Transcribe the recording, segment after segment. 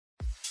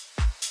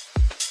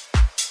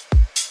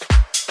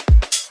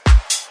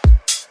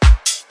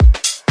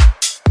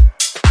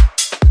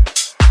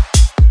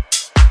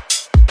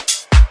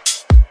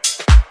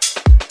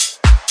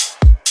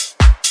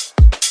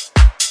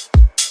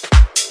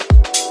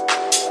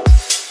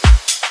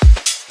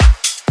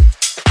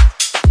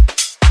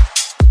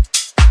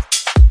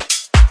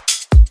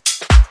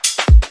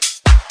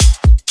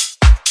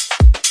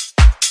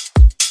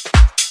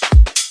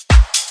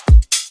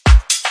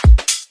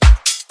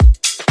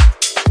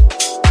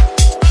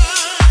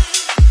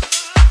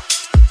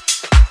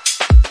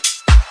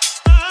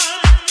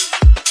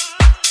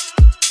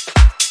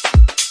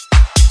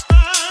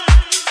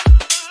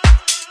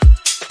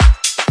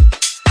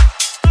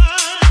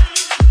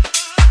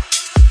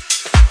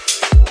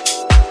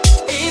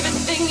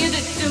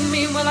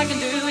I can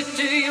do it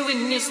to you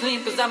in your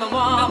sleep, 'cause I'm a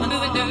woman.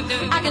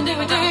 I can do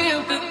it to you.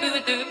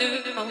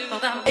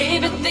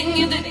 Everything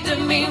you did to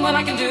me, well,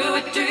 I can do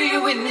it to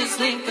you in your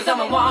sleep, 'cause I'm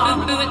a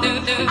woman.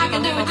 I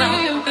can do it to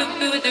you.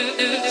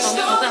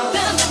 Stop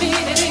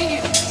beating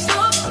you.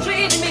 Stop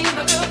treating me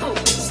like a fool.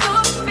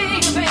 Stop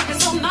being a fake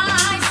so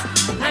nice.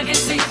 I can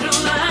see through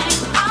lines.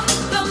 I'm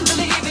done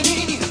believing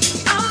in you.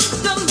 I'm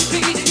done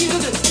treating you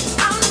good.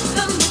 I'm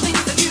done the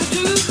things that you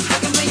do. I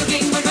can play your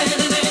game better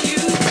than you.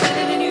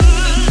 Better than you.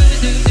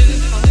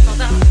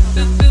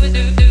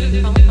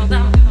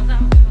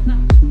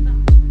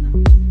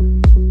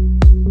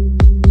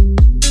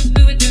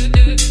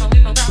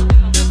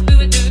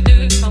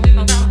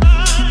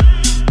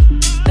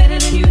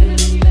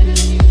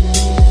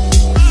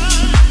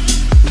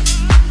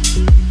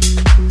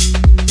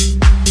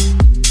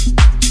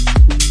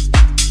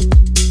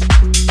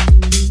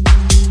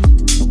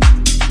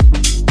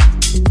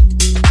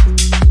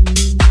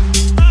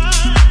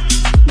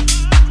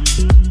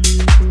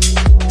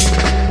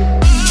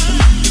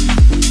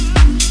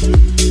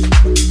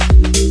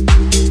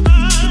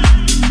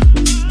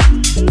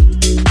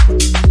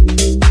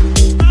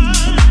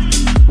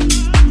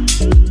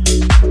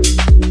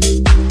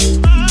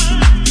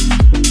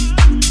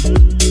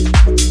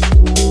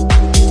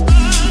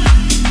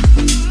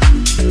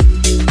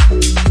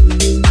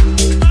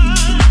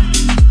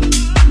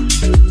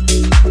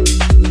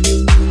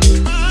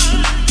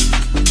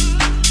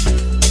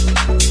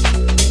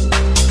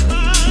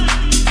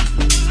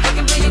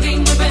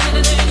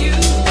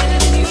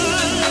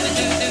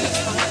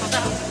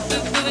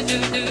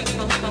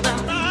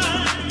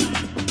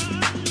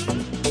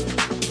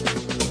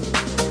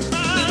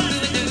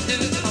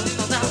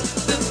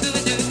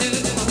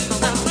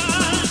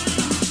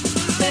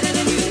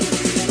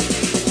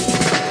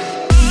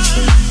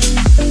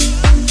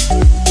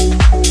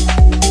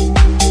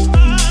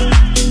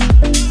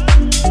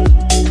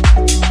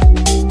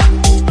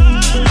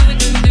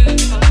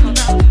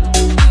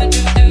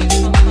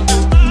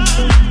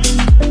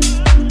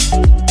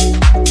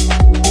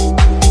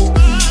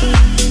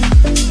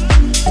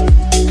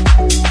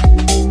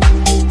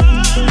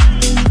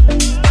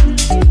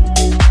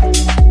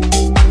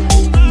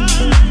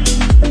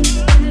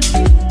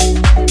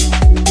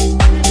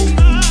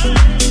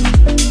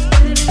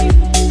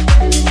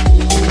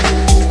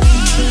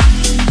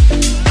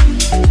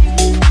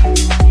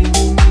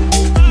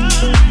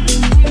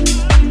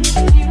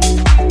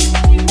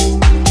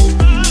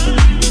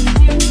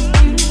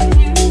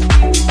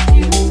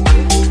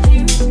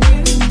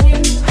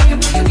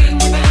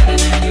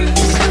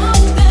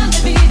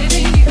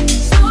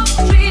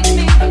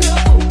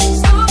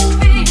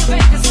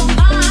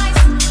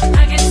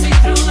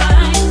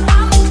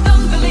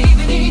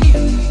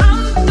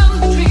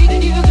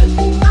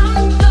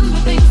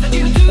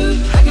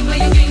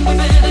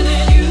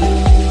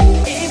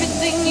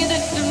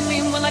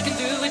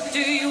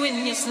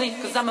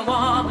 I'm a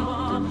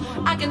woman.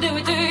 I can do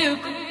it to you.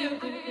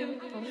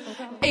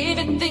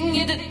 Everything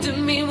you did to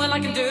me, well, I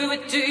can do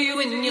it to you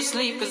in your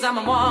sleep, 'cause I'm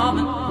a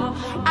woman.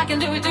 I can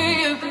do it to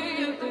you.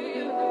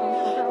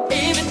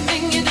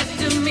 Everything you did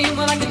to me,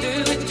 well, I can do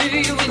it to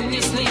you in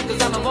your sleep,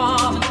 'cause I'm a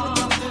woman.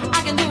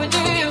 I can do it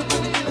to you.